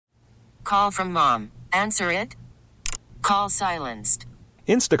call from mom. Answer it. Call silenced.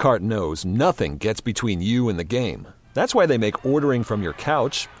 Instacart knows nothing gets between you and the game. That's why they make ordering from your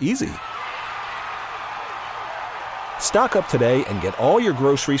couch easy. Stock up today and get all your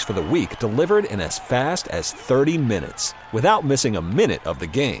groceries for the week delivered in as fast as 30 minutes without missing a minute of the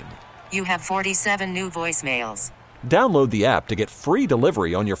game. You have 47 new voicemails. Download the app to get free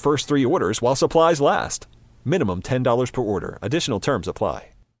delivery on your first 3 orders while supplies last. Minimum $10 per order. Additional terms apply.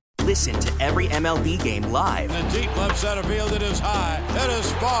 Listen to every MLB game live. In the deep left center field, it is high, it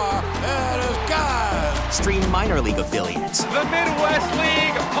is far, it is gone. Stream minor league affiliates. The Midwest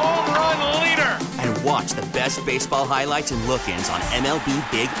League home run leader. And watch the best baseball highlights and look-ins on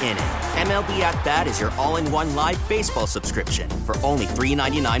MLB Big Inning. MLB At Bat is your all-in-one live baseball subscription for only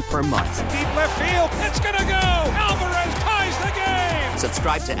 $3.99 per month. Deep left field, it's gonna go. Alvarez ties the game.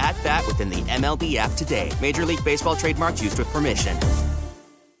 Subscribe to At Bat within the MLB app today. Major League Baseball trademarks used with permission.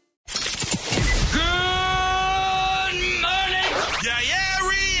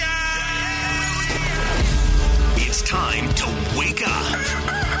 It's time to wake up.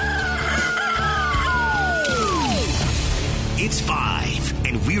 It's 5,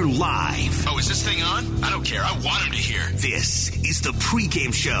 and we're live. Oh, is this thing on? I don't care. I want him to hear. This is the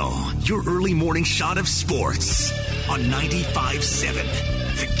Pregame Show, your early morning shot of sports on 95.7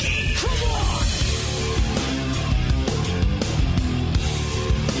 The Game. Come on!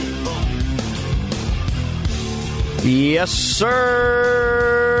 Yes, sir.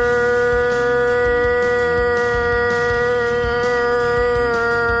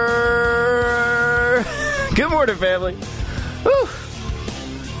 Good morning, family. Whew.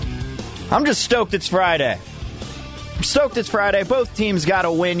 I'm just stoked it's Friday. Both teams got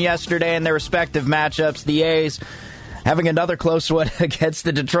a win yesterday in their respective matchups. The A's having another close one against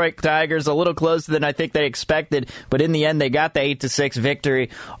the Detroit Tigers, a little closer than I think they expected, but in the end they got the 8-6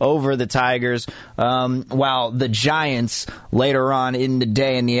 victory over the Tigers, while the Giants later on in the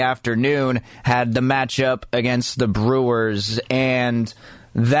day, in the afternoon, had the matchup against the Brewers, and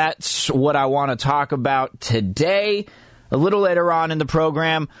that's what I want to talk about today. A little later on in the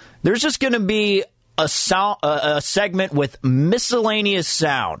program, there's just going to be a segment with miscellaneous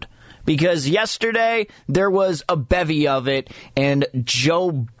sound. Because yesterday, there was a bevy of it, and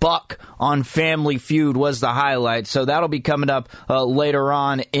Joe Buck on Family Feud was the highlight. So that'll be coming up later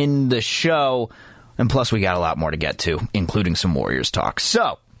on in the show. And plus, we got a lot more to get to, including some Warriors talk.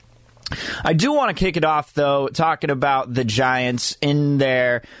 So, I do want to kick it off, though, talking about the Giants in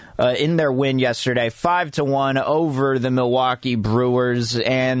their win yesterday, 5-1 over the Milwaukee Brewers.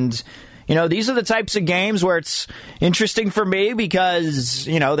 And you know, these are the types of games where it's interesting for me because,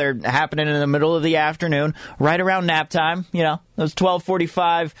 you know, they're happening in the middle of the afternoon, right around nap time. You know, those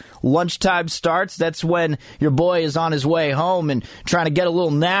 12:45 lunchtime starts. That's when your boy is on his way home and trying to get a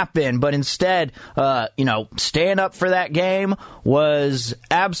little nap in. But instead, you know, staying up for that game was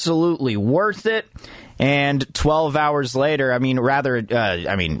absolutely worth it. And 12 hours later, we're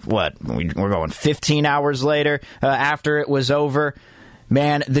going 15 hours later after it was over.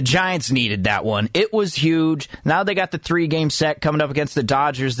 Man, the Giants needed that one. It was huge. Now they got the 3-game set coming up against the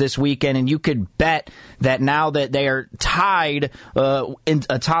Dodgers this weekend, and you could bet that now that they are tied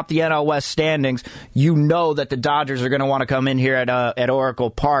atop the NL West standings, you know that the Dodgers are going to want to come in here at Oracle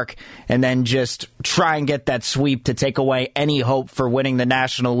Park and then just try and get that sweep to take away any hope for winning the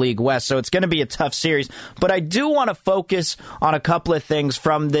National League West. So it's going to be a tough series. But I do want to focus on a couple of things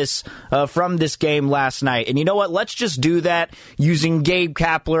from this game last night. And you know what? Let's just do that using Gabe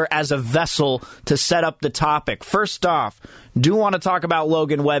Kapler as a vessel to set up the topic. First off, do want to talk about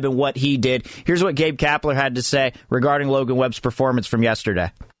Logan Webb and what he did. Here's what Gabe Kapler had to say regarding Logan Webb's performance from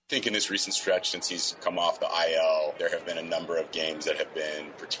yesterday. I think in this recent stretch, since he's come off the IL, there have been a number of games that have been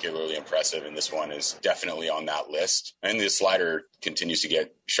particularly impressive, and this one is definitely on that list. And the slider continues to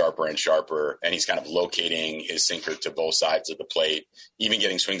get sharper and sharper, and he's kind of locating his sinker to both sides of the plate, even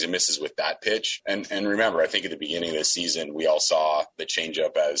getting swings and misses with that pitch. And remember, I think at the beginning of the season, we all saw the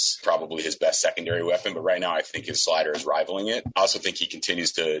changeup as probably his best secondary weapon, but right now I think his slider is rivaling it. I also think he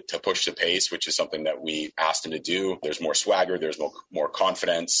continues to push the pace, which is something that we asked him to do. There's more swagger, there's more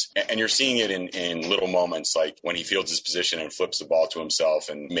confidence, and you're seeing it in little moments, like when he fields his position and flips the ball to himself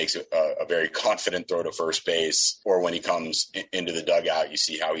and makes a very confident throw to first base, or when he comes into the dugout, you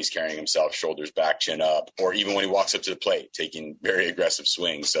see how he's carrying himself, shoulders back, chin up, or even when he walks up to the plate, taking very aggressive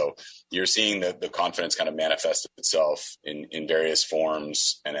swings. So you're seeing the confidence kind of manifest itself in various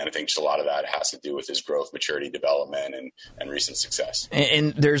forms. And I think just a lot of that has to do with his growth, maturity, development, and recent success.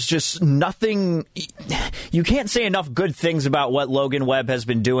 And there's just nothing, you can't say enough good things about what Logan Webb has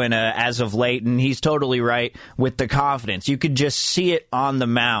been doing as of late. And he's totally right with the confidence. You could just see it on the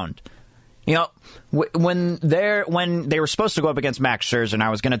mound. You know, when they were supposed to go up against Max Scherzer, and I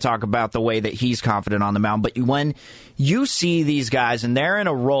was going to talk about the way that he's confident on the mound, but when you see these guys and they're in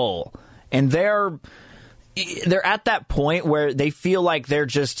a role and they're at that point where they feel like they're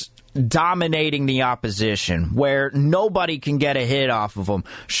just dominating the opposition, where nobody can get a hit off of them.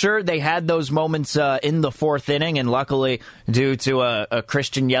 Sure, they had those moments in the fourth inning, and luckily due to a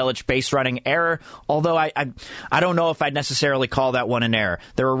Christian Yelich base running error, although I don't know if I'd necessarily call that one an error.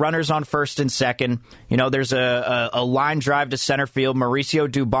 There were runners on first and second. You know, there's a line drive to center field. Mauricio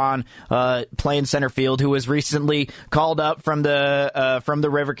Dubon playing center field, who was recently called up from the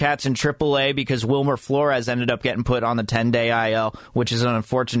River Cats in AAA because Wilmer Flores ended up getting put on the 10-day IL, which is an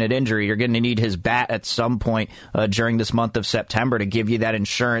unfortunate injury. You're going to need his bat at some point during this month of September to give you that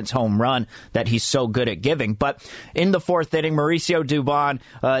insurance home run that he's so good at giving. But in the fourth inning, Mauricio Dubon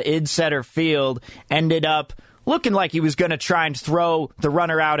in center field ended up looking like he was going to try and throw the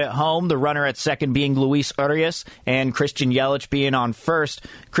runner out at home, the runner at second being Luis Urias and Christian Yelich being on first.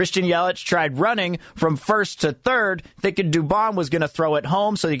 Christian Yelich tried running from first to third, thinking Dubon was going to throw it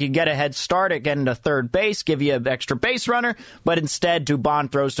home so he could get a head start at getting to third base, give you an extra base runner, but instead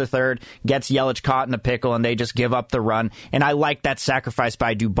Dubon throws to third, gets Yelich caught in a pickle, and they just give up the run. And I like that sacrifice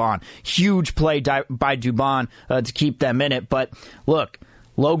by Dubon. Huge play by Dubon to keep them in it. But look,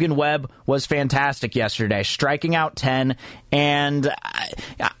 Logan Webb was fantastic yesterday, striking out 10, and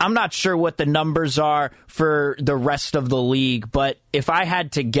I'm not sure what the numbers are for the rest of the league, but if I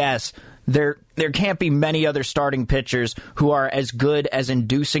had to guess, there can't be many other starting pitchers who are as good as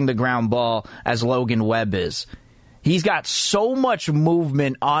inducing the ground ball as Logan Webb is. He's got so much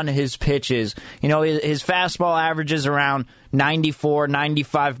movement on his pitches. You know, his fastball averages around 94,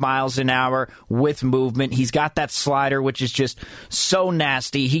 95 miles an hour with movement. He's got that slider, which is just so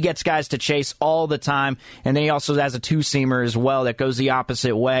nasty. He gets guys to chase all the time. And then he also has a two-seamer as well that goes the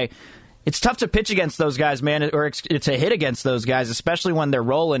opposite way. It's tough to pitch against those guys, man, or to hit against those guys, especially when they're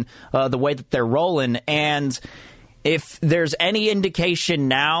rolling the way that they're rolling. And if there's any indication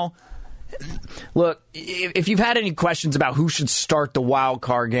now, look, if you've had any questions about who should start the wild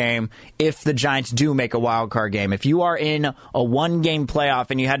card game if the Giants do make a wild card game, if you are in a one-game playoff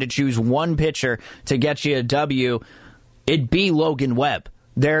and you had to choose one pitcher to get you a W, it'd be Logan Webb.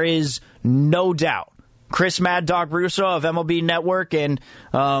 There is no doubt. Chris Mad Dog Russo of MLB Network and,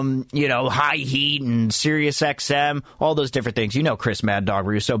 High Heat and Sirius XM, all those different things. You know Chris Mad Dog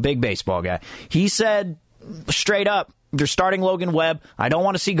Russo, big baseball guy. He said straight up, you're starting Logan Webb. I don't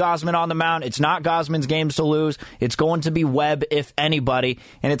want to see Gausman on the mound. It's not Gausman's games to lose. It's going to be Webb, if anybody.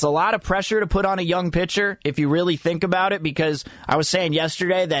 And it's a lot of pressure to put on a young pitcher, if you really think about it, because I was saying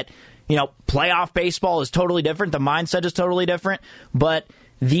yesterday that, playoff baseball is totally different. The mindset is totally different. But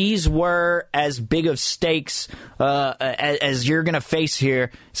these were as big of stakes as you're going to face here,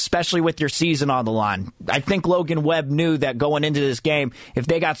 especially with your season on the line. I think Logan Webb knew that going into this game, if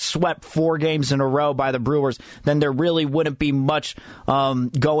they got swept 4 games in a row by the Brewers, then there really wouldn't be much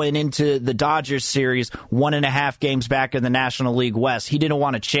going into the Dodgers series 1.5 games back in the National League West. He didn't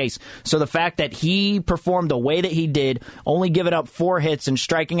want to chase. So the fact that he performed the way that he did, only giving up 4 hits and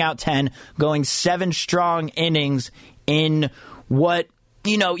striking out 10, going 7 strong innings in what...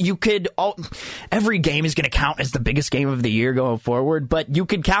 every game is going to count as the biggest game of the year going forward, but you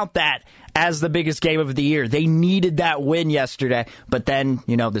could count that as the biggest game of the year. They needed that win yesterday, but then,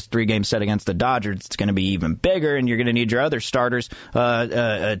 this 3-game set against the Dodgers, it's going to be even bigger, and you're going to need your other starters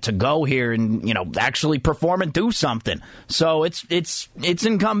to go here and, actually perform and do something. So it's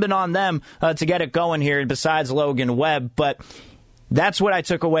incumbent on them to get it going here, besides Logan Webb, but... That's what I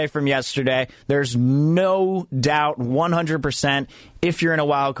took away from yesterday. There's no doubt, 100%, if you're in a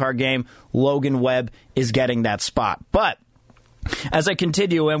wild card game, Logan Webb is getting that spot. But as I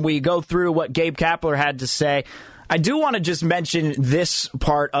continue and we go through what Gabe Kapler had to say, I do want to just mention this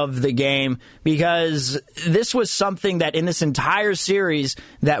part of the game because this was something that in this entire series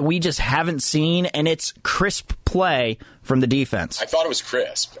that we just haven't seen, and it's crisp play from the defense. I thought it was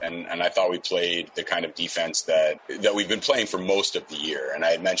crisp, and I thought we played the kind of defense that we've been playing for most of the year. And I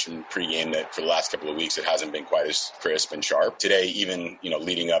had mentioned pregame that for the last couple of weeks it hasn't been quite as crisp and sharp. Today, even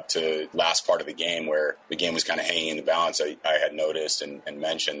leading up to last part of the game where the game was kind of hanging in the balance, I had noticed and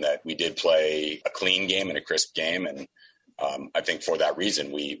mentioned that we did play a clean game and a crisp game, and I think for that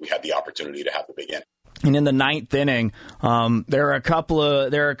reason we had the opportunity to have the big inning. And in the 9th inning, there are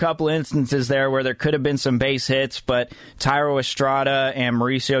a couple instances there where there could have been some base hits, but Thairo Estrada and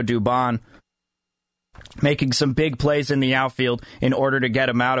Mauricio Dubon making some big plays in the outfield in order to get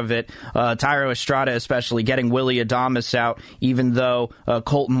him out of it. Thairo Estrada especially, getting Willy Adames out, even though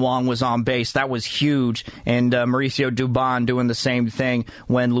Colton Wong was on base. That was huge. And Mauricio Dubon doing the same thing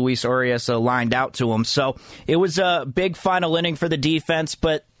when Luis Urias lined out to him. So it was a big final inning for the defense,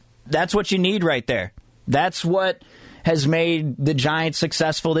 but that's what you need right there. That's what has made the Giants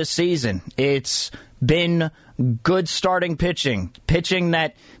successful this season. It's been good starting pitching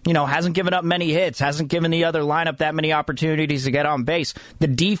that, hasn't given up many hits, hasn't given the other lineup that many opportunities to get on base. The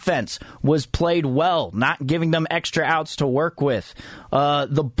defense was played well, not giving them extra outs to work with.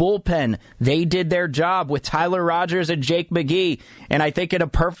 The bullpen, they did their job with Tyler Rogers and Jake McGee, and I think in a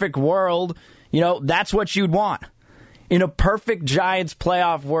perfect world, that's what you'd want. In a perfect Giants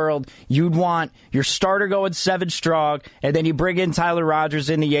playoff world, you'd want your starter going 7 strong, and then you bring in Tyler Rogers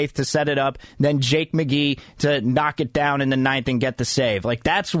in the 8th to set it up, then Jake McGee to knock it down in the 9th and get the save.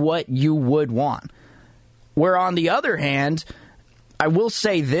 That's what you would want. Where on the other hand, I will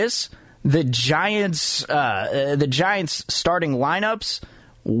say this, the Giants starting lineups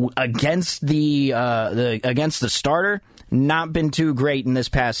against the starter, not been too great in this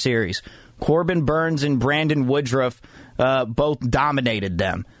past series. Corbin Burns and Brandon Woodruff both dominated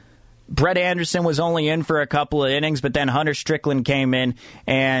them. Brett Anderson was only in for a couple of innings, but then Hunter Strickland came in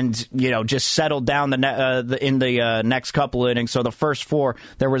and just settled down in the next couple of innings. So the first 4,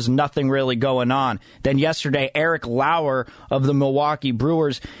 there was nothing really going on. Then yesterday, Eric Lauer of the Milwaukee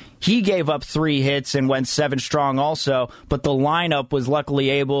Brewers, he gave up 3 hits and went 7 strong also, but the lineup was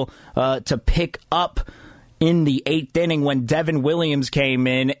luckily able to pick up in the 8th inning when Devin Williams came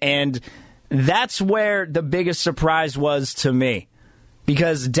in, and that's where the biggest surprise was to me.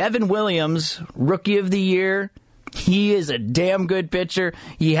 Because Devin Williams, Rookie of the Year, he is a damn good pitcher.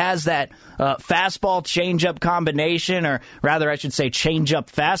 He has that fastball changeup combination, or rather I should say changeup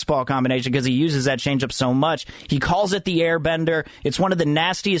fastball combination, because he uses that changeup so much. He calls it the airbender. It's one of the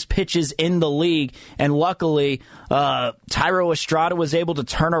nastiest pitches in the league, and luckily Thairo Estrada was able to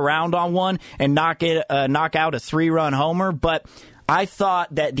turn around on one and knock out a 3-run homer. But I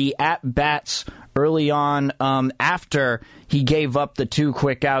thought that the at-bats early on, after he gave up the 2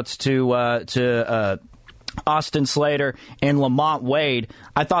 quick outs to Austin Slater and Lamont Wade,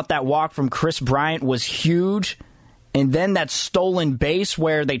 I thought that walk from Chris Bryant was huge. And then that stolen base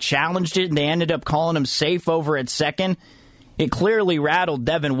where they challenged it and they ended up calling him safe over at second. It clearly rattled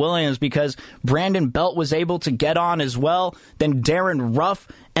Devin Williams because Brandon Belt was able to get on as well. Then Darren Ruff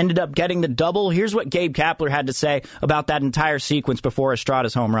ended up getting the double. Here's what Gabe Kapler had to say about that entire sequence before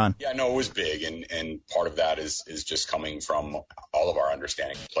Estrada's home run. Yeah, no, it was big, and part of that is just coming from all of our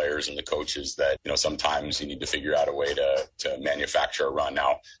understanding, players and the coaches, that sometimes you need to figure out a way to manufacture a run.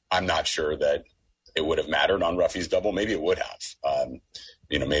 Now, I'm not sure that it would have mattered on Ruffy's double. Maybe it would have.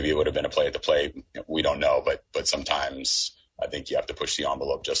 Maybe it would have been a play at the plate. We don't know, but sometimes I think you have to push the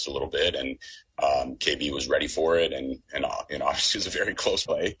envelope just a little bit, and KB was ready for it, and obviously it was a very close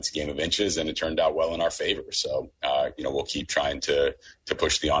play. It's a game of inches, and it turned out well in our favor. So, we'll keep trying to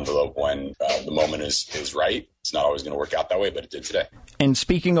push the envelope when the moment is right. It's not always going to work out that way, but it did today. And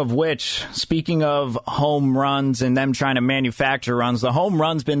speaking of home runs and them trying to manufacture runs, the home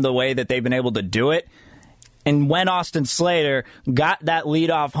run's been the way that they've been able to do it. And when Austin Slater got that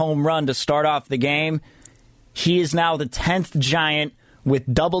leadoff home run to start off the game, he is now the 10th Giant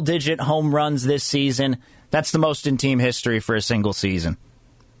with double-digit home runs this season. That's the most in team history for a single season.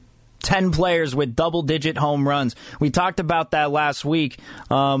 10 players with double-digit home runs. We talked about that last week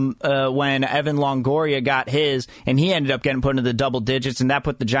when Evan Longoria got his, and he ended up getting put into the double digits, and that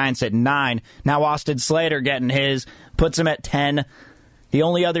put the Giants at 9. Now Austin Slater getting his puts him at 10. The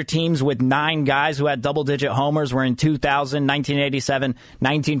only other teams with 9 guys who had double-digit homers were in 2000, 1987,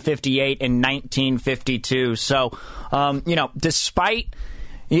 1958, and 1952. So, despite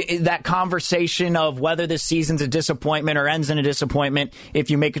that conversation of whether this season's a disappointment or ends in a disappointment if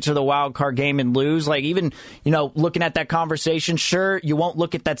you make it to the wild card game and lose, looking at that conversation, sure, you won't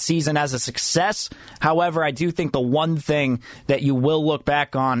look at that season as a success. However, I do think the one thing that you will look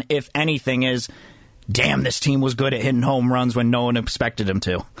back on, if anything, is damn, this team was good at hitting home runs when no one expected them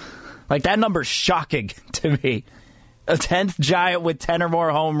to. That number's shocking to me. A 10th Giant with 10 or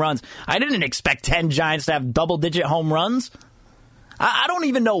more home runs. I didn't expect 10 Giants to have double-digit home runs. I don't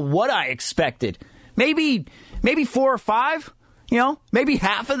even know what I expected. Maybe 4 or 5, maybe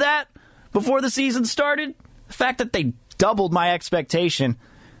half of that before the season started. The fact that they doubled my expectation,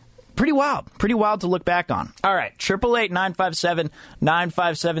 pretty wild to look back on. All right,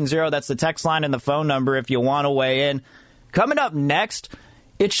 888-957-9570. That's the text line and the phone number if you want to weigh in. Coming up next,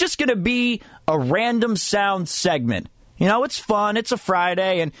 it's just going to be a random sound segment. It's fun. It's a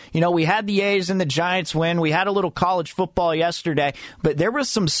Friday, and, we had the A's and the Giants win. We had a little college football yesterday, but there was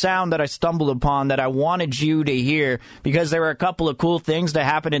some sound that I stumbled upon that I wanted you to hear because there were a couple of cool things that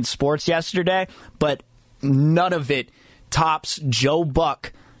happened in sports yesterday, but none of it tops Joe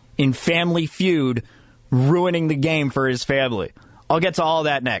Buck in Family Feud ruining the game for his family. I'll get to all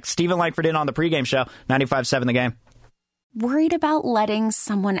that next. Steven Langford in on the pregame show, 95.7 The Game. Worried about letting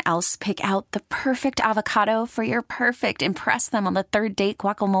someone else pick out the perfect avocado for your perfect impress them on the third date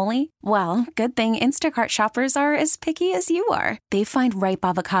guacamole? Well, good thing Instacart shoppers are as picky as you are. They find ripe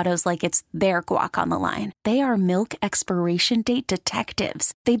avocados like it's their guac on the line. They are milk expiration date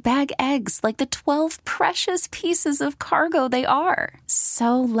detectives. They bag eggs like the 12 precious pieces of cargo they are.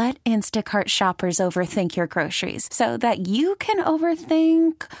 So let Instacart shoppers overthink your groceries so that you can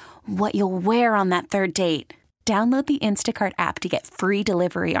overthink what you'll wear on that third date. Download the Instacart app to get free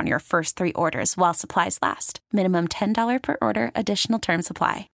delivery on your first 3 orders while supplies last. Minimum $10 per order. Additional terms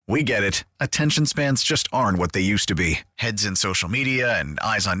apply. We get it. Attention spans just aren't what they used to be. Heads in social media and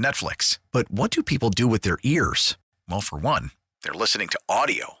eyes on Netflix. But what do people do with their ears? Well, for one, they're listening to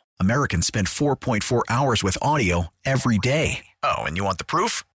audio. Americans spend 4.4 hours with audio every day. Oh, and you want the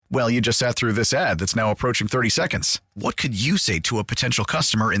proof? Well, you just sat through this ad that's now approaching 30 seconds. What could you say to a potential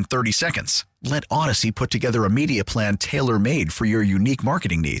customer in 30 seconds? Let Odyssey put together a media plan tailor-made for your unique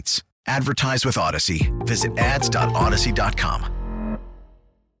marketing needs. Advertise with Odyssey. Visit ads.odyssey.com.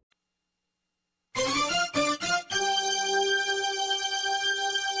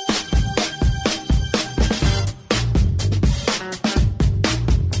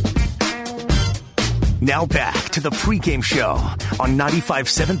 Now back to the pregame show on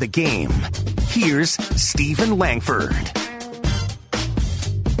 95.7 The Game. Here's Steven Langford.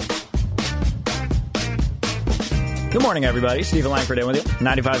 Good morning, everybody. Steven Langford in with you.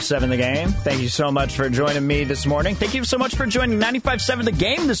 95.7 The Game. Thank you so much for joining me this morning. Thank you so much for joining 95.7 The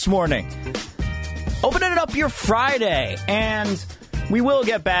Game this morning. Opening it up your Friday, and we will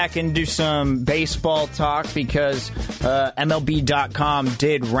get back and do some baseball talk because MLB.com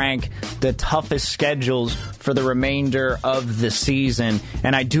did rank the toughest schedules for the remainder of the season.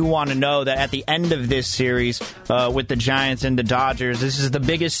 And I do want to know that at the end of this series with the Giants and the Dodgers, this is the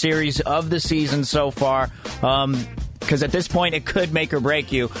biggest series of the season so far. Because at this point, it could make or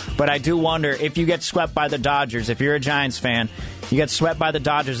break you. But I do wonder if you get swept by the Dodgers, if you're a Giants fan, you get swept by the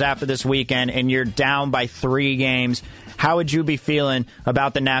Dodgers after this weekend and you're down by 3 games, how would you be feeling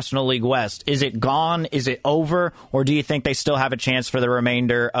about the National League West? Is it gone? Is it over? Or do you think they still have a chance for the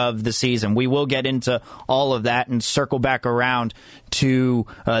remainder of the season? We will get into all of that and circle back around to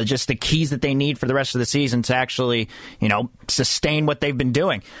just the keys that they need for the rest of the season to actually, sustain what they've been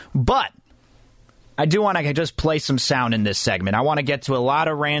doing. But I do want to just play some sound in this segment. I want to get to a lot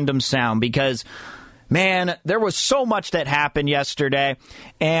of random sound because, man, there was so much that happened yesterday.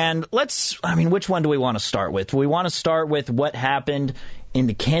 And which one do we want to start with? Do we want to start with what happened in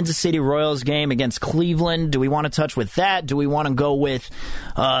the Kansas City Royals game against Cleveland? Do we want to touch with that? Do we want to go with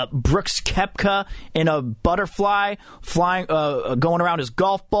Brooks Koepka in a butterfly flying, going around his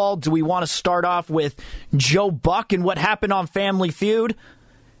golf ball? Do we want to start off with Joe Buck and what happened on Family Feud?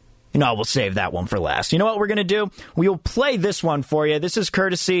 We'll save that one for last. You know what we're going to do? We will play this one for you. This is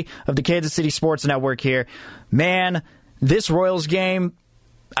courtesy of the Kansas City Sports Network here. Man, this Royals game,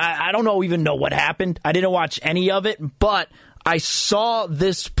 I don't even know what happened. I didn't watch any of it, but I saw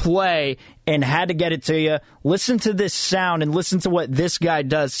this play and had to get it to you. Listen to this sound and listen to what this guy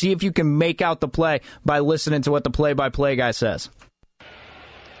does. See if you can make out the play by listening to what the play-by-play guy says.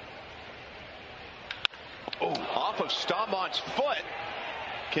 Oh, off of Stammont's foot.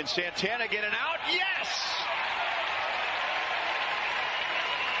 Can Santana get it out? Yes!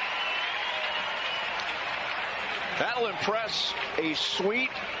 That'll impress a suite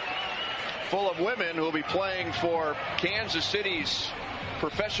full of women who will be playing for Kansas City's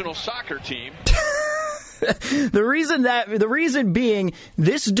professional soccer team. The reason being,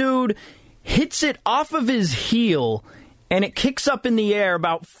 this dude hits it off of his heel and it kicks up in the air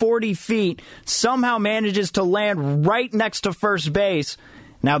about 40 feet, somehow manages to land right next to first base.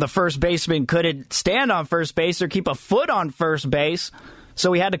 Now, the first baseman couldn't stand on first base or keep a foot on first base,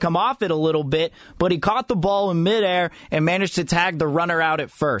 so he had to come off it a little bit, but he caught the ball in midair and managed to tag the runner out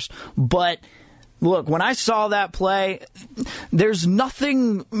at first. But look, when I saw that play, there's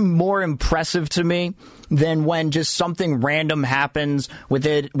nothing more impressive to me than when just something random happens with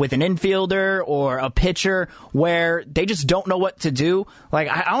an infielder or a pitcher where they just don't know what to do. Like,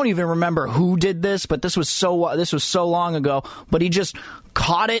 I don't even remember who did this, but this was so long ago. But he just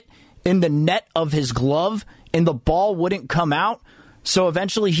caught it in the net of his glove, and the ball wouldn't come out. So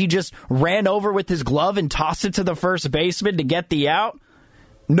eventually he just ran over with his glove and tossed it to the first baseman to get the out.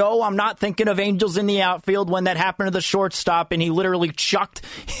 No, I'm not thinking of Angels in the outfield when that happened to the shortstop and he literally chucked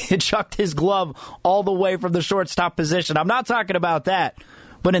his glove all the way from the shortstop position. I'm not talking about that.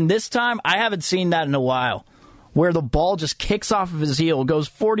 But in this time, I haven't seen that in a while, where the ball just kicks off of his heel, goes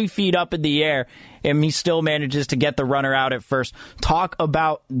 40 feet up in the air, and he still manages to get the runner out at first. Talk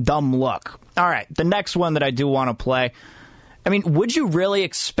about dumb luck. All right, the next one that I do want to play. I mean, would you really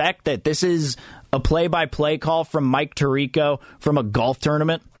expect that this is a play-by-play call from Mike Tirico from a golf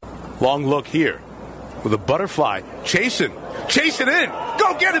tournament? Long look here with a butterfly. Chasing in.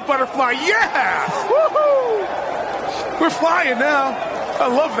 Go get it, butterfly. Yeah! Woohoo! We're flying now. I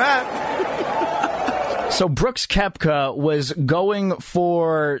love that. So Brooks Koepka was going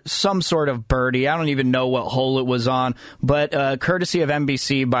for some sort of birdie. I don't even know what hole it was on, but courtesy of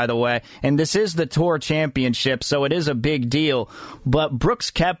NBC, by the way. And this is the Tour Championship, so it is a big deal. But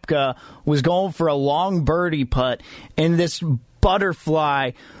Brooks Koepka was going for a long birdie putt, and this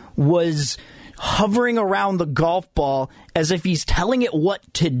butterfly was hovering around the golf ball as if he's telling it what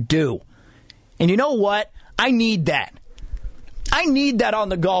to do. And you know what? I need that. I need that on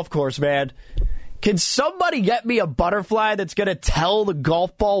the golf course, man. Can somebody get me a butterfly that's going to tell the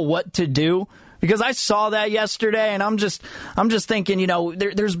golf ball what to do? Because I saw that yesterday, and I'm just thinking, you know,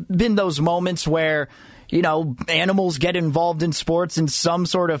 there's been those moments where, you know, animals get involved in sports in some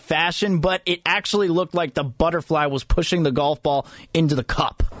sort of fashion, but it actually looked like the butterfly was pushing the golf ball into the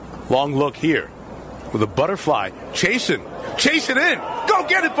cup. Long look here with a butterfly. Chasing in. Go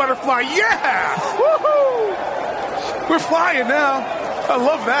get it, butterfly. Yeah! Woohoo! We're flying now. I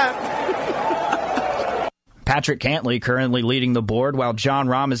love that. Patrick Cantlay currently leading the board while Jon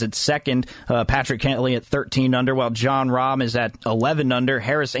Rahm is at second. Patrick Cantlay at 13 under while Jon Rahm is at 11 under.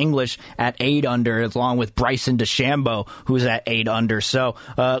 Harris English at 8 under along with Bryson DeChambeau who's at 8 under. So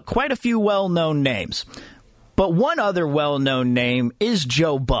quite a few well-known names. But one other well-known name is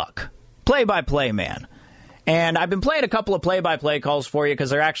Joe Buck, play-by-play man. And I've been playing a couple of play-by-play calls for you because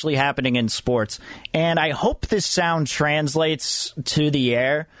they're actually happening in sports. And I hope this sound translates to the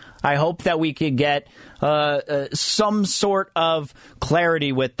air. I hope that we could get some sort of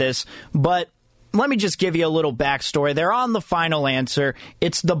clarity with this. But let me just give you a little backstory. They're on the final answer.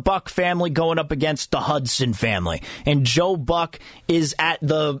 It's the Buck family going up against the Hudson family. And Joe Buck is at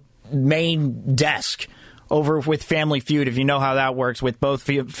the main desk over with Family Feud, if you know how that works, with both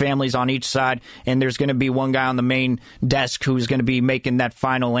families on each side, and there's going to be one guy on the main desk who's going to be making that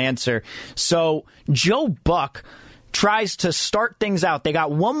final answer. So Joe Buck tries to start things out. They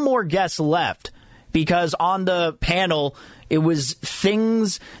got one more guess left because on the panel it was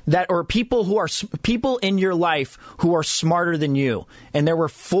things that, or people in your life who are smarter than you, and there were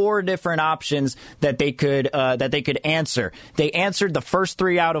 4 different options that they could answer. They answered the first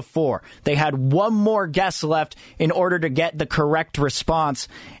 3 out of 4. They had one more guess left in order to get the correct response,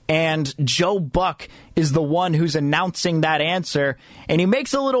 and Joe Buck is the one who's announcing that answer, and he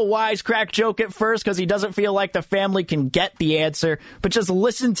makes a little wisecrack joke at first because he doesn't feel like the family can get the answer, but just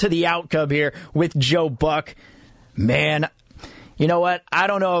listen to the outcome here with Joe Buck. Man, you know what? I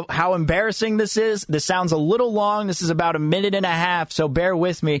don't know how embarrassing this is. This sounds a little long. This is about 1.5 minutes, so bear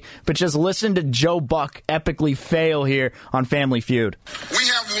with me. But just listen to Joe Buck epically fail here on Family Feud. We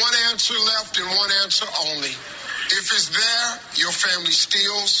have one answer left and one answer only. If it's there, your family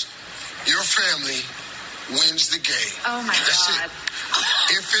steals. Your family wins the game. Oh, my That's God. It.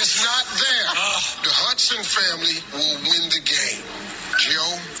 If it's not there, the Hudson family will win the game.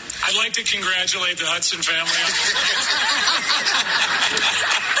 Joe? I'd like to congratulate the Hudson family.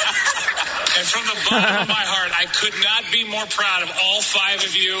 And from the bottom of my heart, I could not be more proud of all 5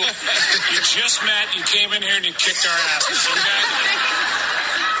 of you. You just met, you came in here, and you kicked our asses. Okay?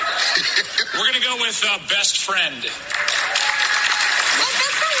 We're going to go with best friend. Well,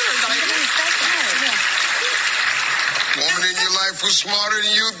 that's what we were going to do. Woman in your life who's smarter than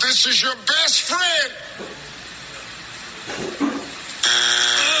you, this is your best friend.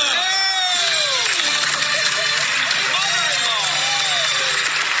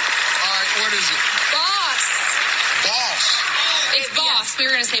 We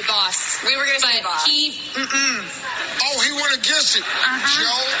were going to say boss. We were going to say boss. He, Oh, he went against it.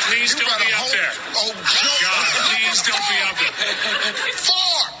 Joe, please don't be up there. Oh, Joe. God, please don't be up there. 4.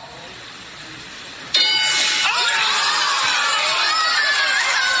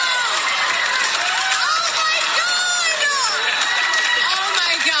 Oh,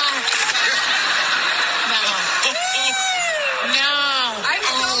 my God. No. I'm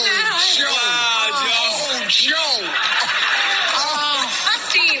so mad. Joe. Oh, Joe.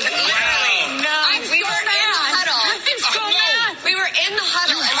 Steve, literally. No. We were in the huddle. I'm so mad. We were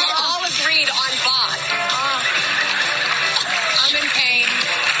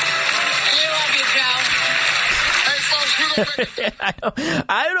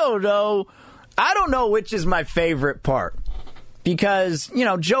I don't know. I don't know which is my favorite part. Because,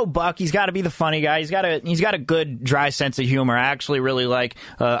 Joe Buck, he's got to be the funny guy. He's got a good, dry sense of humor. I actually really like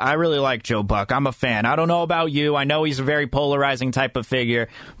Joe Buck. I'm a fan. I don't know about you. I know he's a very polarizing type of figure,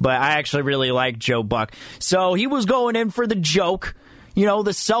 but I actually really like Joe Buck. So he was going in for the joke,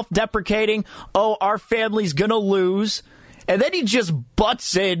 the self-deprecating, our family's gonna lose. And then he just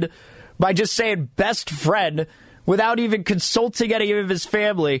butts in by just saying best friend without even consulting any of his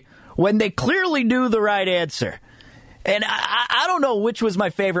family when they clearly knew the right answer. And I don't know which was my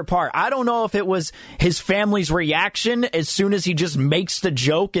favorite part. I don't know if it was his family's reaction as soon as he just makes the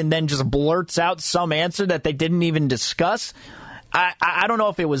joke and then just blurts out some answer that they didn't even discuss. I don't know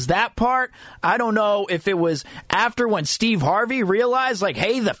if it was that part. I don't know if it was after when Steve Harvey realized,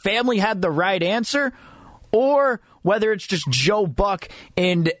 hey, the family had the right answer, or whether it's just Joe Buck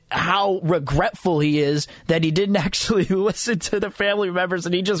and how regretful he is that he didn't actually listen to the family members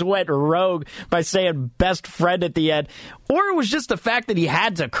and he just went rogue by saying best friend at the end. Or it was just the fact that he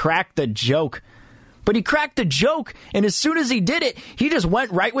had to crack the joke. But he cracked the joke, and as soon as he did it, he just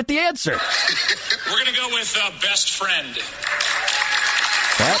went right with the answer. We're going to go with best friend.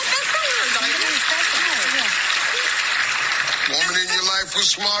 What? Woman in your life who's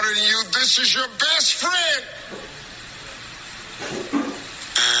smarter than you, this is your best friend.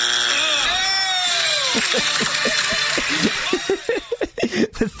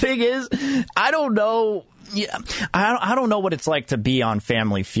 The thing is, I don't know. I don't know what it's like to be on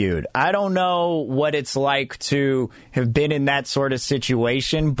Family Feud. I don't know what it's like to have been in that sort of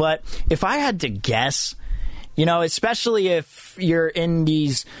situation. But if I had to guess, especially if you're in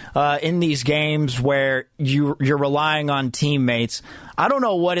these games where you're relying on teammates, I don't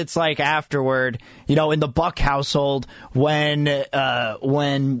know what it's like afterward. In the Buck household when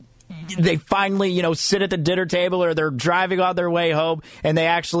they finally, sit at the dinner table or they're driving on their way home and they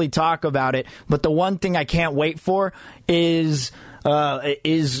actually talk about it. But the one thing I can't wait for is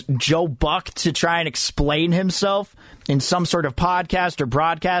Joe Buck to try and explain himself in some sort of podcast or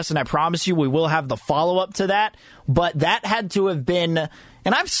broadcast. And I promise you we will have the follow-up to that. But that had to have been...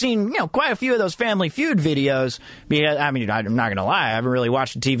 And I've seen, quite a few of those Family Feud videos. Because, I'm not going to lie. I haven't really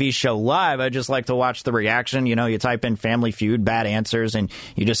watched a TV show live. I just like to watch the reaction. You type in Family Feud, bad answers, and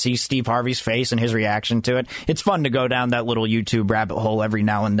you just see Steve Harvey's face and his reaction to it. It's fun to go down that little YouTube rabbit hole every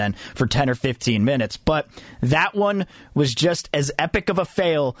now and then for 10 or 15 minutes. But that one was just as epic of a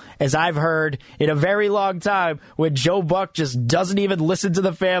fail as I've heard in a very long time, when Joe Buck just doesn't even listen to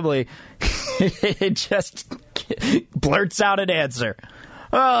the family. It just blurts out an answer.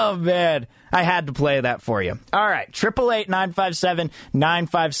 Oh, man. I had to play that for you. All right.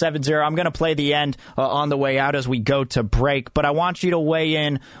 888-957-9570. I'm going to play the end on the way out as we go to break, but I want you to weigh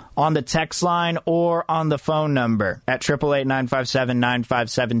in on the text line or on the phone number at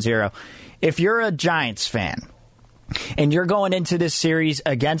 888-957-9570. If you're a Giants fan and you're going into this series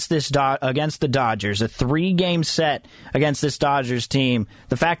against the Dodgers, a 3-game set against this Dodgers team,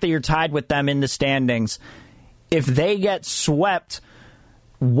 the fact that you're tied with them in the standings, if they get swept,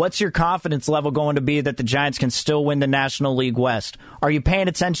 what's your confidence level going to be that the Giants can still win the National League West? Are you paying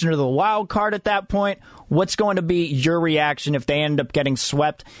attention to the wild card at that point? What's going to be your reaction if they end up getting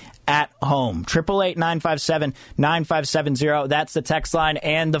swept at home? 888-957-9570. That's the text line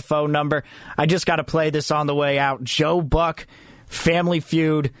and the phone number. I just got to play this on the way out. Joe Buck, Family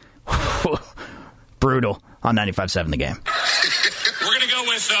Feud. Brutal on 95.7 The Game. We're going to go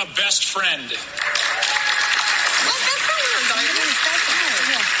with best friend.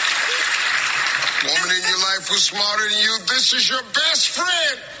 Woman in your life who's smarter than you, this is your best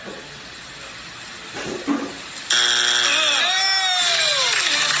friend.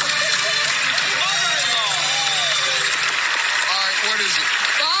 All right, what is it?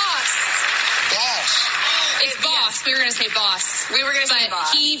 Boss. Boss. It's boss. We were going to say boss. We were going to say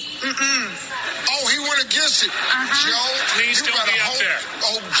boss. Oh, he went against it. Joe, please don't be up there.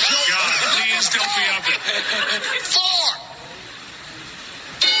 Oh, Joe. God, please don't be up there. 4.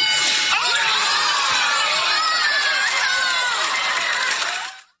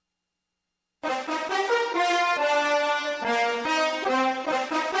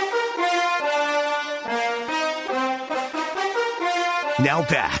 Now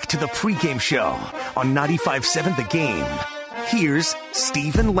back to the pregame show on 95.7 The Game. Here's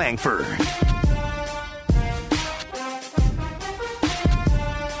Steven Langford.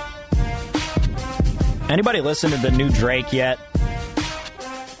 Anybody listen to the new Drake yet?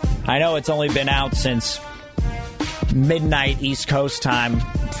 I know it's only been out since midnight East Coast time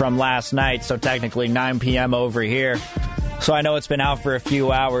from last night, so technically 9 p.m. over here. so I know it's been out for a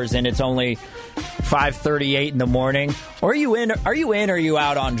few hours and it's only 5:38 in the morning. Are you in or are you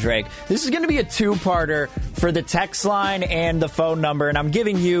out on Drake? This is going to be a two-parter for the text line and the phone number, and I'm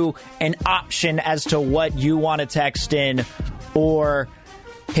giving you an option as to what you want to text in or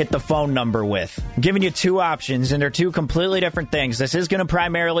hit the phone number with. I'm giving you two options, and they're two completely different things. This is going to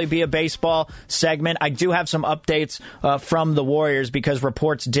primarily be a baseball segment. I do have some updates from the Warriors because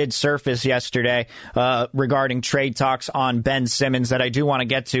reports did surface yesterday regarding trade talks on Ben Simmons that I do want to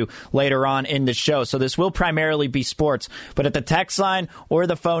get to later on in the show. So this will primarily be sports. But at the text line or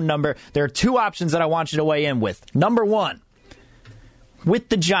the phone number, there are two options that I want you to weigh in with. Number one, with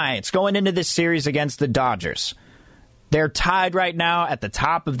the Giants going into this series against the Dodgers, they're tied right now at the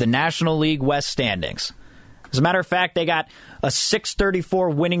top of the National League West standings. As a matter of fact, they got a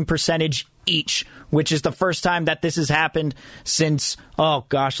 .634 winning percentage each, which is the first time that this has happened since,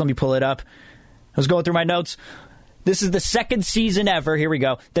 let me pull it up. I was going through my notes. This is the second season ever, here we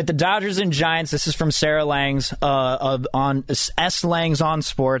go, that the Dodgers and Giants, this is from Sarah Langs on S. Langs on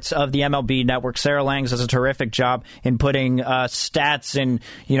Sports of the MLB Network. Sarah Langs does a terrific job in putting stats and,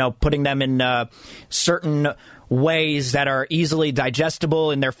 putting them in certain ways that are easily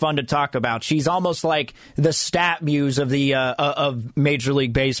digestible and they're fun to talk about. She's almost like the stat muse of the of Major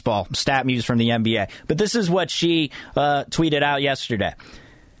League Baseball, stat muse from the NBA. But this is what she tweeted out yesterday.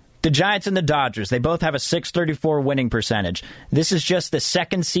 The Giants and the Dodgers, they both have a .634 winning percentage. This is just the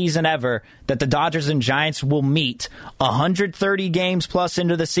second season ever that the Dodgers and Giants will meet 130 games plus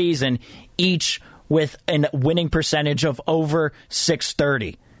into the season, each with a winning percentage of over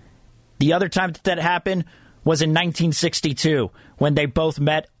 .630. The other time that happened was in 1962 when they both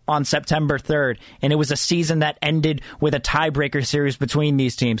met on September 3rd, and it was a season that ended with a tiebreaker series between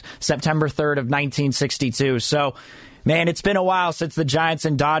these teams, September 3rd of 1962. So, man, it's been a while since the Giants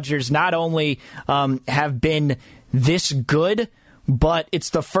and Dodgers not only have been this good, but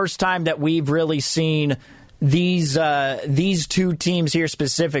it's the first time that we've really seen these two teams here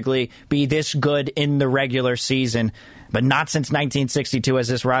specifically be this good in the regular season, but not since 1962 has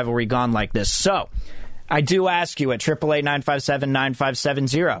this rivalry gone like this. So, I do ask you at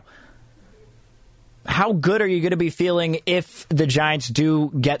 888-957-9570, how good are you going to be feeling if the Giants do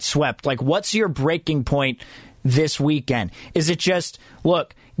get swept? Like, what's your breaking point this weekend? Is it just,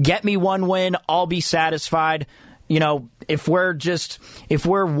 look, get me one win, I'll be satisfied? If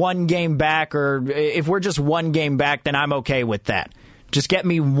we're one game back, or if we're just one game back, then I'm okay with that. Just get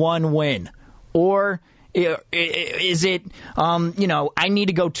me one win. Or is it, I need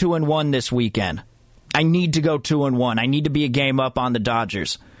to go 2-1 this weekend. I need to go 2-1. I need to be a game up on the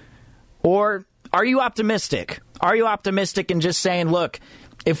Dodgers. Or are you optimistic? Are you optimistic and just saying, look,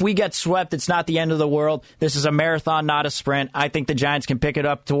 if we get swept, it's not the end of the world. This is a marathon, not a sprint. I think the Giants can pick it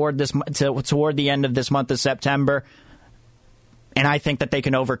up toward the end of this month of September. And I think that they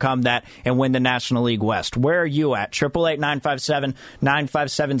can overcome that and win the National League West. Where are you at?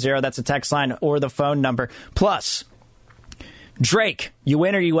 888-957-9570. That's a text line or the phone number. Plus, Drake, you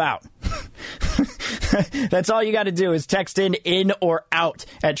in or you out? That's all you got to do is text in or out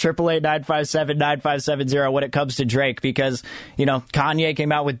at 888-957-9570 when it comes to Drake, because, Kanye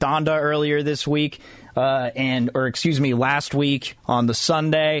came out with Donda earlier this week, last week on the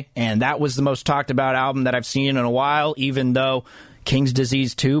Sunday, and that was the most talked about album that I've seen in a while, even though King's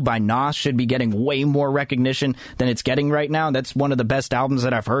Disease 2 by Nas should be getting way more recognition than it's getting right now. That's one of the best albums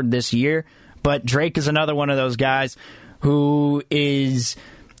that I've heard this year. But Drake is another one of those guys who is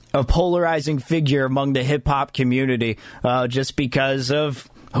a polarizing figure among the hip-hop community just because of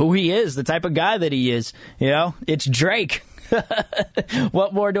who he is, the type of guy that he is. It's Drake.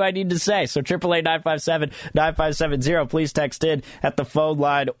 What more do I need to say? So 888-957-9570. Please text in at the phone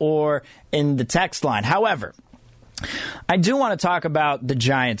line or in the text line. However, I do want to talk about the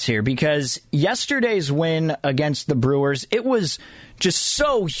Giants here because yesterday's win against the Brewers, it was just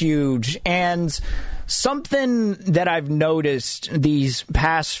so huge, and something that I've noticed these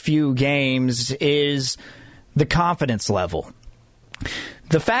past few games is the confidence level.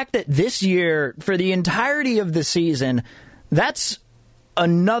 The fact that this year, for the entirety of the season, that's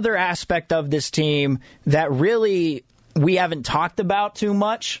another aspect of this team that really we haven't talked about too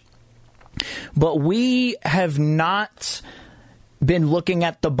much. But we have not been looking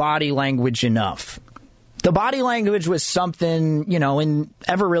at the body language enough. The body language was something,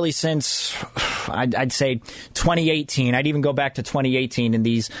 ever really since, I'd say, 2018. I'd even go back to 2018 in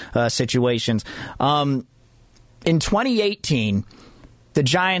these situations. In 2018, the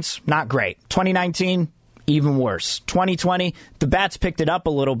Giants, not great. 2019, even worse. 2020, the bats picked it up a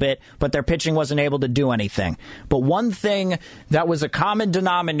little bit, but their pitching wasn't able to do anything. But one thing that was a common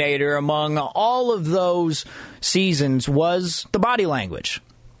denominator among all of those seasons was the body language.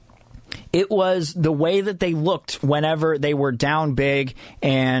 It was the way that they looked whenever they were down big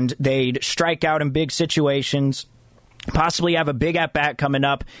and they'd strike out in big situations, possibly have a big at-bat coming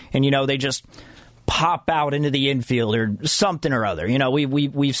up, and, they just pop out into the infield or something or other.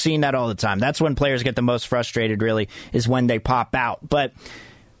 We've seen that all the time. That's when players get the most frustrated, really, is when they pop out. But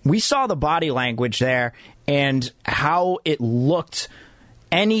we saw the body language there and how it looked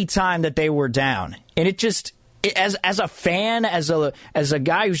any time that they were down. And it just, as a fan, as a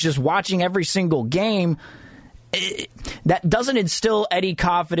guy who's just watching every single game, that doesn't instill any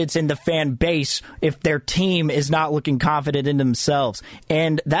confidence in the fan base if their team is not looking confident in themselves.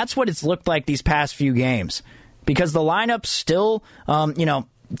 And that's what it's looked like these past few games. Because the lineup still,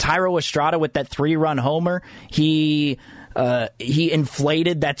 Thairo Estrada with that 3-run homer, he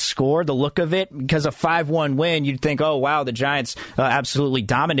inflated that score, the look of it. Because a 5-1 win, you'd think, oh, wow, the Giants absolutely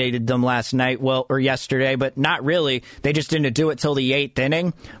dominated them last night, or yesterday. But not really. They just didn't do it till the 8th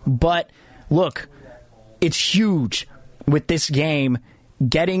inning. But look, it's huge with this game,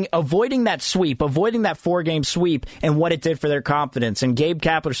 avoiding that sweep, avoiding that 4-game sweep, and what it did for their confidence. And Gabe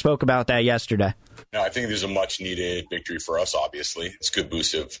Kapler spoke about that yesterday. No, I think there's a much-needed victory for us, obviously. It's a good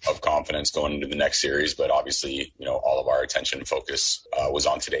boost of confidence going into the next series, but obviously, all of our attention and focus was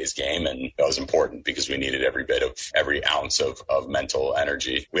on today's game, and that was important because we needed every ounce of mental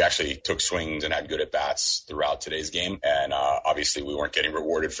energy. We actually took swings and had good at-bats throughout today's game, and obviously we weren't getting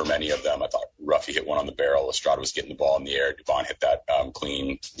rewarded for many of them. I thought Ruffy hit one on the barrel. Estrada was getting the ball in the air. Devon hit that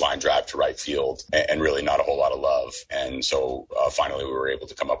clean line drive to right field, and really not a whole lot of love. And so finally we were able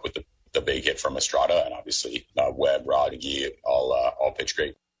to come up with the big hit from Estrada, and obviously Webb, Rod, McGee, all pitched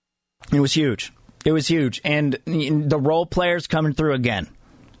great. It was huge. And the role players coming through again.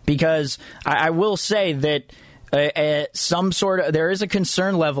 Because I will say that there is a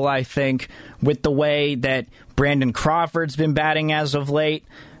concern level, I think, with the way that Brandon Crawford's been batting as of late.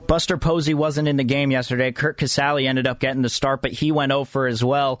 Buster Posey wasn't in the game yesterday. Kurt Casale ended up getting the start, but he went 0 for as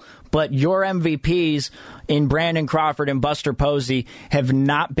well. But your MVPs in Brandon Crawford and Buster Posey have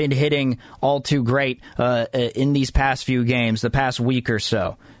not been hitting all too great in these past few games, the past week or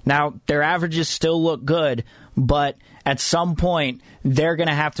so. Now, their averages still look good, but at some point, they're going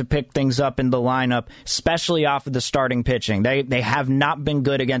to have to pick things up in the lineup, especially off of the starting pitching. They have not been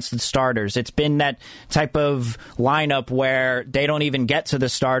good against the starters. It's been that type of lineup where they don't even get to the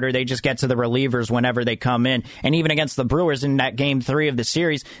starter. They just get to the relievers whenever they come in. And even against the Brewers in that Game 3 of the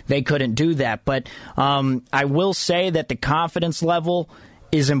series, they couldn't do that. But I will say that the confidence level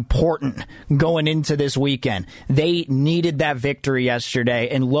is important going into this weekend. They needed that victory yesterday,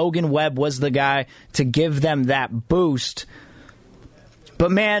 and Logan Webb was the guy to give them that boost.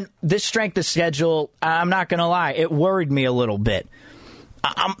 But man, this strength of schedule, I'm not going to lie, it worried me a little bit.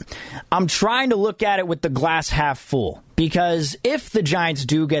 I'm trying to look at it with the glass half full, because if the Giants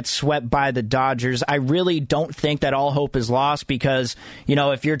do get swept by the Dodgers, I really don't think that all hope is lost, because,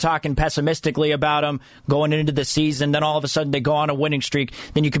 if you're talking pessimistically about them going into the season, then all of a sudden they go on a winning streak,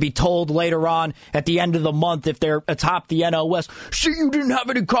 then you could be told later on at the end of the month, if they're atop the NL West, see, you didn't have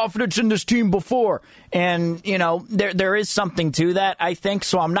any confidence in this team before. And, there is something to that, I think,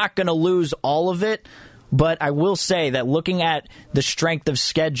 so I'm not going to lose all of it. But I will say that looking at the strength of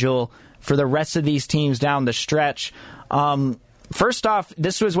schedule for the rest of these teams down the stretch, first off,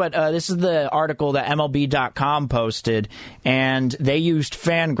 this is the article that MLB.com posted, and they used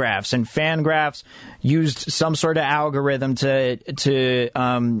Fangraphs, and Fangraphs used some sort of algorithm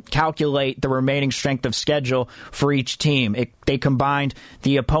to calculate the remaining strength of schedule for each team. They combined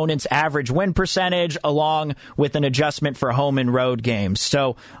the opponent's average win percentage along with an adjustment for home and road games.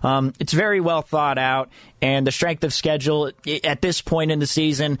 So it's very well thought out, and the strength of schedule at this point in the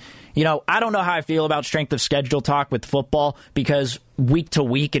season, I don't know how I feel about strength of schedule talk with football, because week to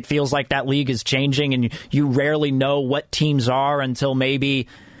week it feels like that league is changing, and you rarely know what teams are until maybe,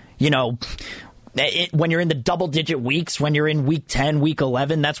 when you're in the double-digit weeks, when you're in week 10, week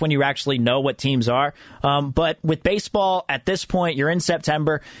 11, that's when you actually know what teams are. But with baseball, at this point, you're in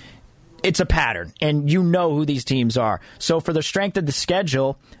September, it's a pattern, and you know who these teams are. So for the strength of the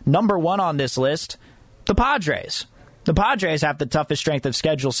schedule, number one on this list, the Padres. The Padres have the toughest strength of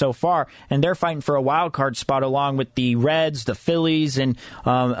schedule so far, and they're fighting for a wild card spot along with the Reds, the Phillies, and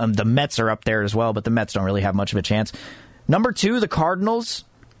the Mets are up there as well, but the Mets don't really have much of a chance. Number two, the Cardinals.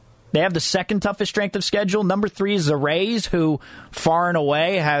 They have the second toughest strength of schedule. Number three is the Rays, who far and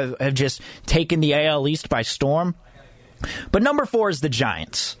away have just taken the AL East by storm. But number four is the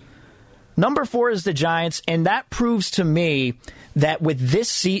Giants. Number 4 is the Giants, and that proves to me that with this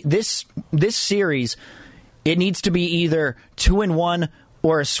series, it needs to be either 2-1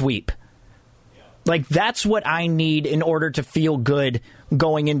 or a sweep. Like, that's what I need in order to feel good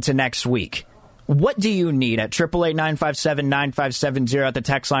going into next week. What do you need at 888-957-9570 at the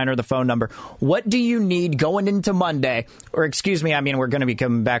text line or the phone number? What do you need going into Monday? Or excuse me, I mean, we're going to be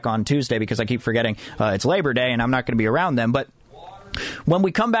coming back on Tuesday because I keep forgetting it's Labor Day and I'm not going to be around then. But when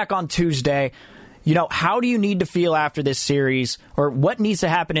we come back on Tuesday, you know, how do you need to feel after this series? Or what needs to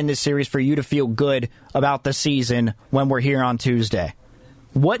happen in this series for you to feel good about the season when we're here on Tuesday?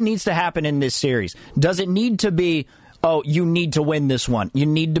 What needs to happen in this series? Does it need to be, oh, you need to win this one. You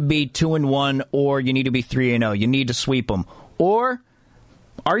need to be 2-1 or you need to be 3-0. You need to sweep them. Or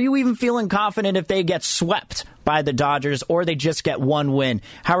are you even feeling confident if they get swept by the Dodgers or they just get one win?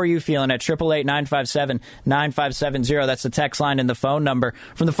 How are you feeling at 888-957-9570? That's the text line and the phone number.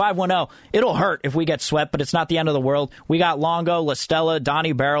 From the 510, it'll hurt if we get swept, but it's not the end of the world. We got Longo, La Stella,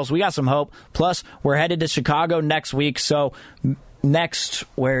 Donnie Barrels. We got some hope. Plus, we're headed to Chicago next week. So next,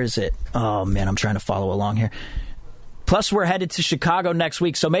 where is it? Oh, man, I'm trying to follow along here. Plus, we're headed to Chicago next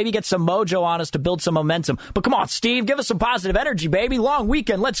week, so maybe get some mojo on us to build some momentum. But come on, Steve, give us some positive energy, baby. Long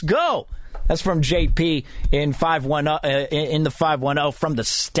weekend, let's go. That's from JP in 510 in the 510 from the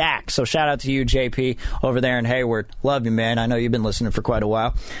Stack. So shout out to you, JP, over there in Hayward. Love you, man. I know you've been listening for quite a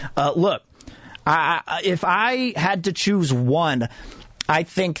while. Look, if I had to choose one, I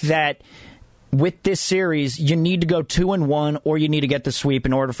think that with this series, you need to go 2-1 or you need to get the sweep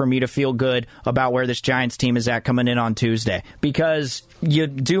in order for me to feel good about where this Giants team is at coming in on Tuesday. Because you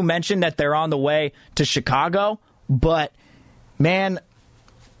do mention that they're on the way to Chicago, but, man,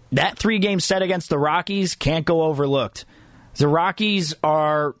 that 3-game set against the Rockies can't go overlooked. The Rockies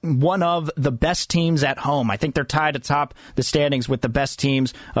are one of the best teams at home. I think they're tied atop the standings with the best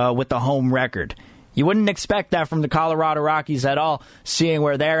teams with the home record. You wouldn't expect that from the Colorado Rockies at all, seeing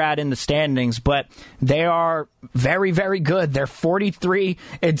where they're at in the standings, but they are very, very good. They're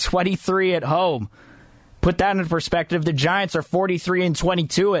 43-23 at home. Put that into perspective, the Giants are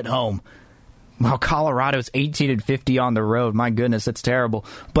 43-22 at home. While Colorado's 18-50 on the road. My goodness, that's terrible.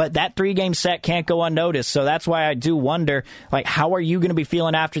 But that 3-game set can't go unnoticed, so that's why I do wonder, like, how are you going to be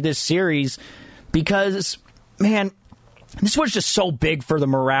feeling after this series? Because, man, this was just so big for the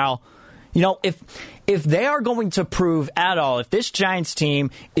morale. You know, if they are going to prove at all, if this Giants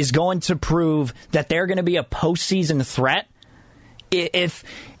team is going to prove that they're going to be a postseason threat, if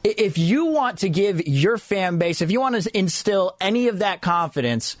you want to give your fan base, if you want to instill any of that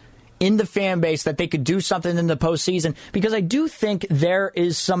confidence in the fan base that they could do something in the postseason, because I do think there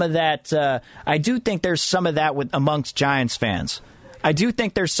is some of that. I do think there's some of that amongst Giants fans. I do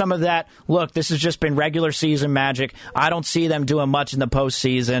think there's some of that. Look, this has just been regular season magic. I don't see them doing much in the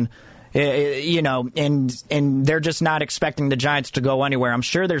postseason. You know, and they're just not expecting the Giants to go anywhere. I'm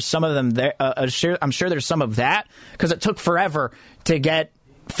sure there's some of them there. I'm sure there's some of that because it took forever to get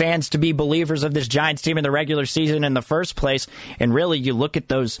fans to be believers of this Giants team in the regular season in the first place. And really, you look at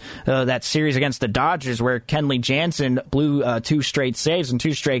those that series against the Dodgers where Kenley Jansen blew 2 straight saves in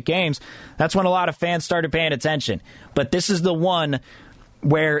 2 straight games. That's when a lot of fans started paying attention. But this is the one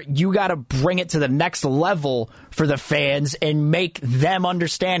where you got to bring it to the next level for the fans and make them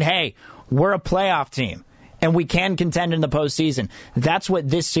understand, hey, we're a playoff team and we can contend in the postseason. That's what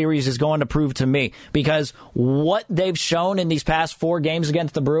this series is going to prove to me, because what they've shown in these past 4 games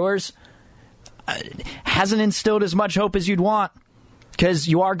against the Brewers hasn't instilled as much hope as you'd want, because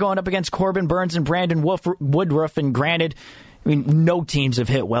you are going up against Corbin Burnes and Brandon Woodruff, and granted, I mean, no teams have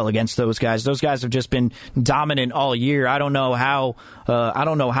hit well against those guys. Those guys have just been dominant all year. I don't know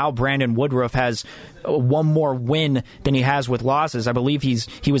how Brandon Woodruff has one more win than he has with losses. I believe he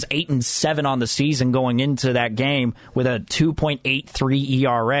was 8-7 on the season going into that game with a 2.83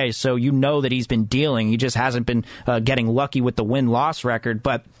 ERA. So you know that he's been dealing. He just hasn't been getting lucky with the win-loss record.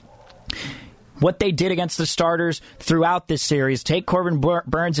 But what they did against the starters throughout this series, take Corbin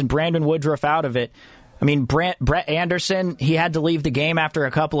Burnes and Brandon Woodruff out of it. I mean, Brett Anderson, he had to leave the game after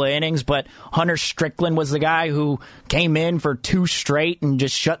a couple of innings, but Hunter Strickland was the guy who came in for 2 straight and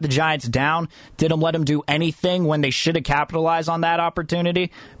just shut the Giants down. Didn't let them do anything when they should have capitalized on that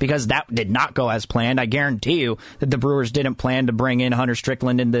opportunity, because that did not go as planned. I guarantee you that the Brewers didn't plan to bring in Hunter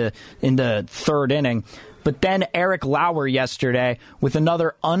Strickland in the 3rd inning. But then Eric Lauer yesterday with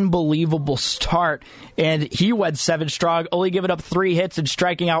another unbelievable start, and he went 7 strong, only giving up 3 hits and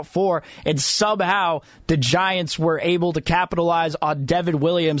striking out 4, and somehow the Giants were able to capitalize on Devin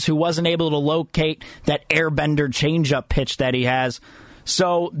Williams, who wasn't able to locate that airbender changeup pitch that he has.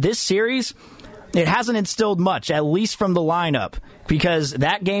 So this series, it hasn't instilled much, at least from the lineup, because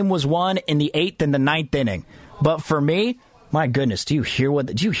that game was won in the 8th and the 9th inning. But for me, my goodness, do you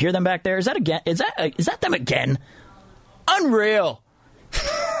hear them back there? Is that them again? Unreal.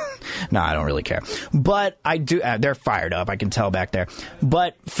 No, I don't really care. But I do. They're fired up. I can tell back there.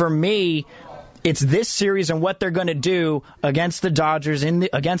 But for me, it's this series and what they're going to do against the Dodgers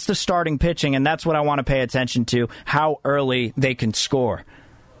against the starting pitching, and that's what I want to pay attention to, how early they can score.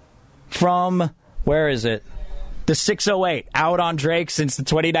 From, where is it? The 608, out on Drake since the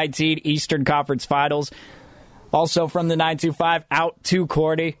 2019 Eastern Conference Finals. Also from the 925, out to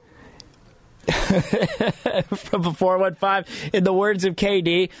Cordy. From the 415, in the words of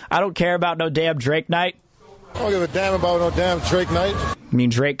KD, I don't care about no damn Drake night. I don't give a damn about no damn Drake night. I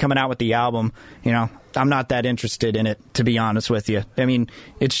mean, Drake coming out with the album, I'm not that interested in it, to be honest with you. I mean,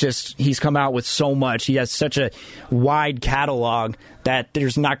 it's just, he's come out with so much. He has such a wide catalog that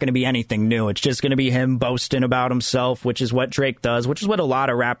there's not going to be anything new. It's just going to be him boasting about himself, which is what Drake does, which is what a lot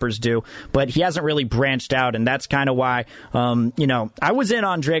of rappers do. But he hasn't really branched out, and that's kind of why, I was in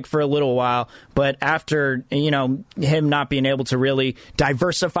on Drake for a little while, but after, him not being able to really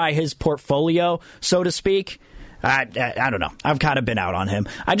diversify his portfolio, so to speak, I don't know. I've kind of been out on him.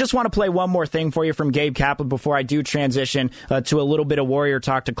 I just want to play one more thing for you from Gabe Kapler before I do transition to a little bit of Warrior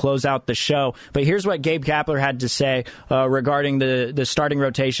talk to close out the show. But here's what Gabe Kapler had to say regarding the starting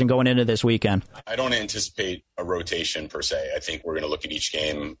rotation going into this weekend. I don't anticipate a rotation per se. I think we're going to look at each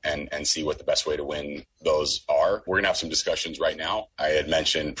game and see what the best way to win those are. We're going to have some discussions right now. I had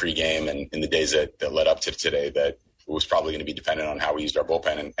mentioned pregame and in the days that led up to today that it was probably going to be dependent on how we used our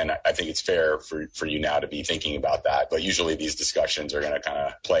bullpen. And I think it's fair for you now to be thinking about that. But usually these discussions are going to kind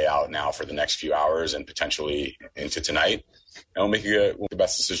of play out now for the next few hours and potentially into tonight. And we'll make the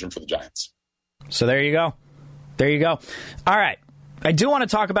best decision for the Giants. So there you go. There you go. All right. I do want to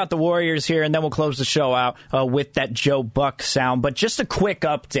talk about the Warriors here, and then we'll close the show out with that Joe Buck sound. But just a quick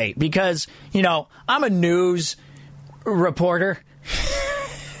update because, I'm a news reporter.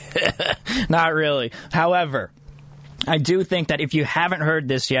 Not really. However, I do think that if you haven't heard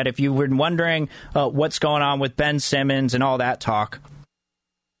this yet, if you were wondering what's going on with Ben Simmons and all that talk,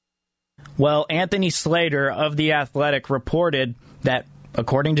 well, Anthony Slater of The Athletic reported that,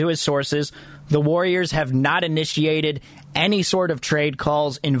 according to his sources, the Warriors have not initiated any sort of trade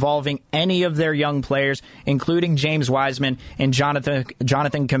calls involving any of their young players, including James Wiseman and Jonathan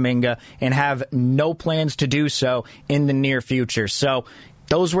Kuminga, and have no plans to do so in the near future. So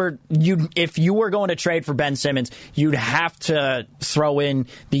those were if you were going to trade for Ben Simmons, you'd have to throw in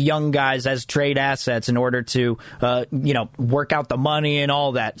the young guys as trade assets in order to work out the money and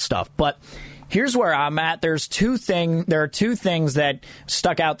all that stuff. But here's where I'm at. There are two things that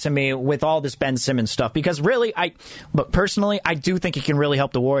stuck out to me with all this Ben Simmons stuff, because really, personally, I do think he can really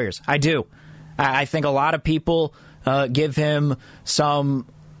help the Warriors. I do. I think a lot of people give him some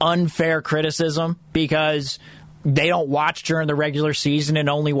unfair criticism because they don't watch during the regular season and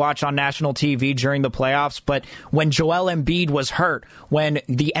only watch on national TV during the playoffs. But when Joel Embiid was hurt, when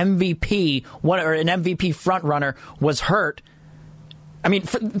the MVP, an MVP frontrunner was hurt, I mean,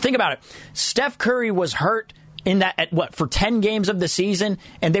 think about it. Steph Curry was hurt for 10 games of the season,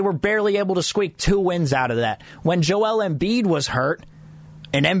 and they were barely able to squeak 2 wins out of that. When Joel Embiid was hurt,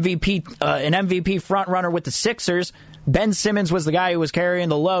 an MVP frontrunner with the Sixers, Ben Simmons was the guy who was carrying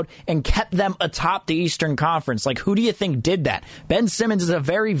the load and kept them atop the Eastern Conference. Like, who do you think did that? Ben Simmons is a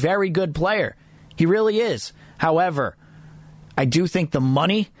very, very good player. He really is. However, I do think the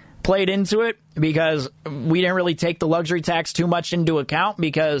money played into it because we didn't really take the luxury tax too much into account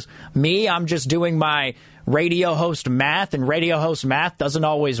because I'm just doing my radio host math, and radio host math doesn't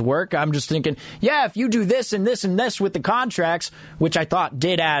always work. I'm just thinking, if you do this and this and this with the contracts, which I thought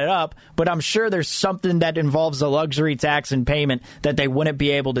did add up, but I'm sure there's something that involves the luxury tax and payment that they wouldn't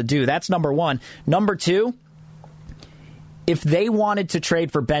be able to do. That's number one. Number two, if they wanted to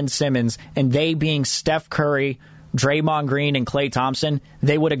trade for Ben Simmons, and they being Steph Curry, Draymond Green, and Klay Thompson,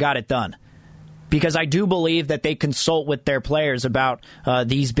 they would have got it done. Because I do believe that they consult with their players about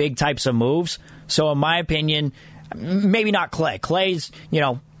these big types of moves. So in my opinion, maybe not Klay. Klay's,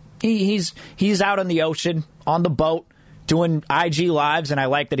 he's out on the ocean, on the boat, doing IG lives, and I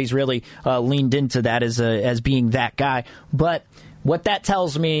like that he's really leaned into that as being that guy. But what that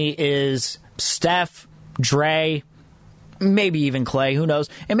tells me is Steph, Dre, maybe even Klay, who knows,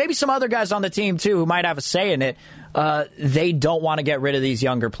 and maybe some other guys on the team too who might have a say in it, they don't want to get rid of these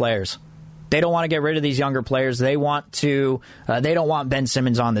younger players. They don't want to get rid of these younger players. They want to. They don't want Ben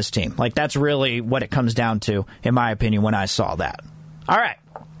Simmons on this team. Like, that's really what it comes down to, in my opinion, when I saw that. All right.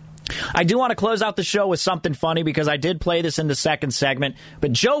 I do want to close out the show with something funny because I did play this in the second segment.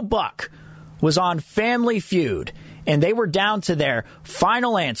 But Joe Buck was on Family Feud, and they were down to their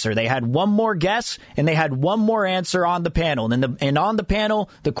final answer. They had one more guess, and they had one more answer on the panel. And on the panel,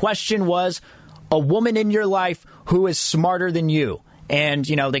 the question was, a woman in your life who is smarter than you. And,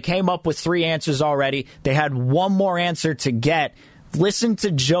 they came up with 3 answers already. They had one more answer to get. Listen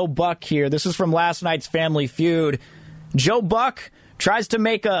to Joe Buck here. This is from last night's Family Feud. Joe Buck tries to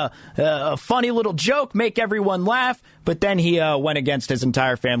make a funny little joke, make everyone laugh, but then he went against his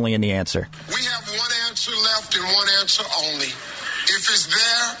entire family in the answer. We have one answer left and one answer only. If it's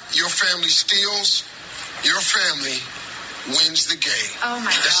there, your family steals, your family wins the game. Oh, my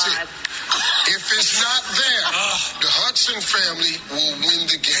That's God. It. If it's not there, the Hudson family will win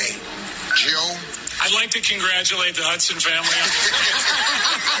the game. Joe? I'd like to congratulate the Hudson family.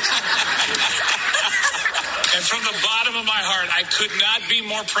 And from the bottom of my heart, I could not be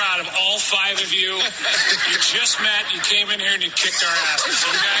more proud of all 5 of you. You just met, you came in here, and you kicked our asses,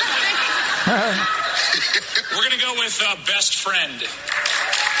 okay? We're going to go with best friend.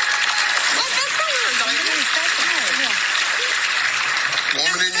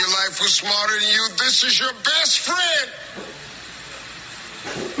 Woman in your life who's smarter than you, this is your best friend.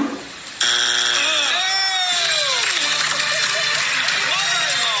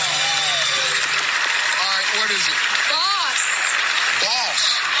 What is it? Boss. Boss.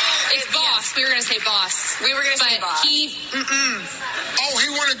 It's boss. We were going to say boss. We were going to say boss. Oh, he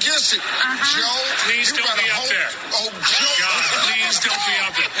went against it. Joe, Please don't be up there. Oh, Joe. God, please don't be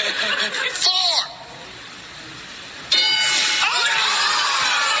up there. 4.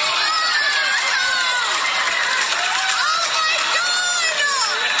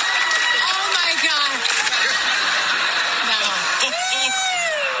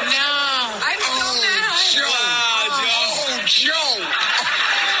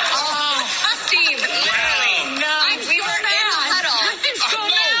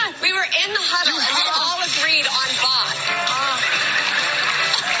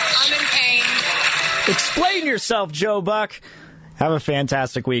 Explain yourself, Joe Buck. Have a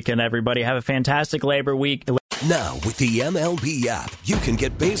fantastic weekend, everybody. Have a fantastic Labor Week. Now, with the MLB app, you can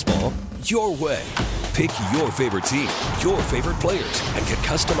get baseball your way. Pick your favorite team, your favorite players, and get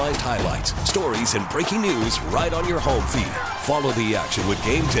customized highlights, stories, and breaking news right on your home feed. Follow the action with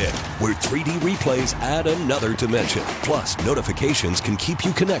Game 10, where 3D replays add another dimension. Plus, notifications can keep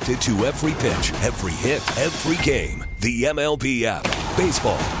you connected to every pitch, every hit, every game. The MLB app.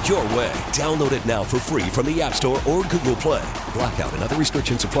 Baseball your way. Download it now for free from the App Store or Google Play. Blackout and other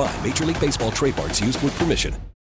restrictions apply. Major League Baseball trademarks used with permission.